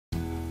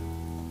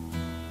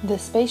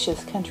This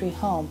spacious country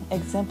home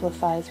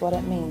exemplifies what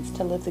it means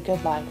to live the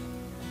good life.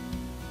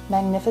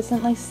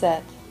 Magnificently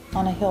set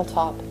on a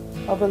hilltop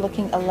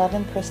overlooking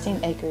 11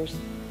 pristine acres,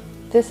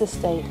 this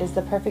estate is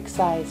the perfect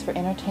size for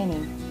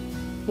entertaining,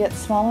 yet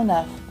small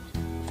enough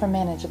for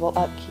manageable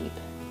upkeep.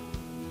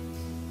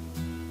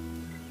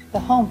 The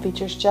home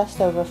features just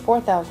over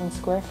 4,000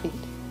 square feet.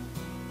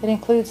 It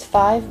includes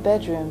 5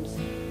 bedrooms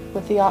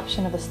with the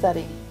option of a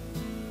study.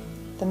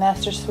 The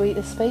master suite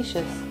is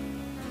spacious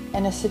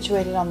and is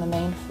situated on the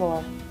main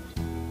floor.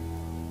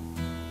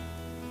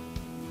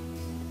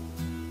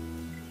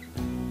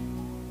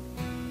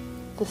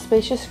 The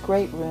spacious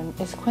great room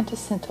is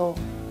quintessential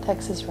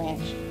Texas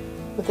ranch,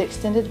 with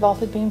extended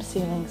vaulted beam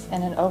ceilings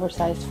and an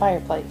oversized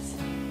fireplace.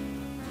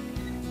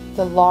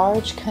 The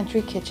large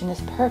country kitchen is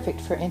perfect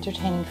for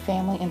entertaining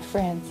family and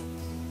friends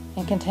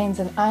and contains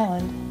an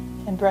island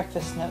and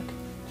breakfast nook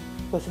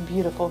with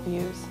beautiful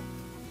views.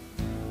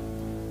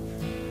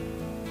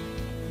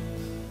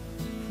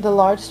 The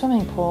large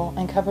swimming pool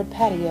and covered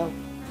patio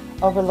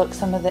overlook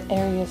some of the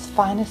area's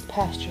finest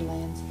pasture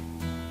lands,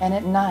 and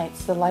at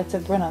nights the lights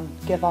of Brenham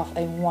give off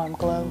a warm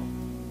glow.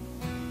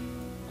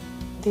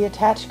 The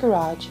attached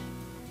garage,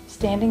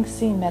 standing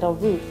seam metal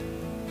roof,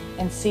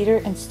 and cedar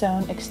and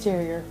stone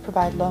exterior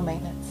provide low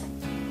maintenance.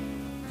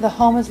 The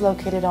home is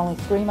located only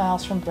 3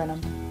 miles from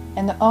Brenham,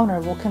 and the owner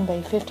will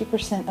convey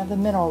 50% of the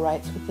mineral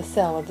rights with the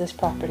sale of this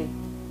property.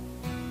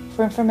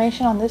 For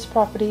information on this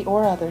property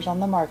or others on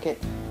the market,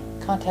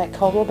 contact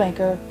Coldwell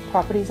Banker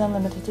Properties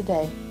Unlimited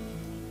today,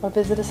 or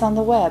visit us on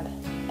the web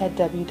at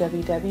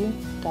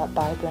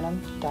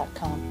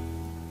www.buybrenham.com.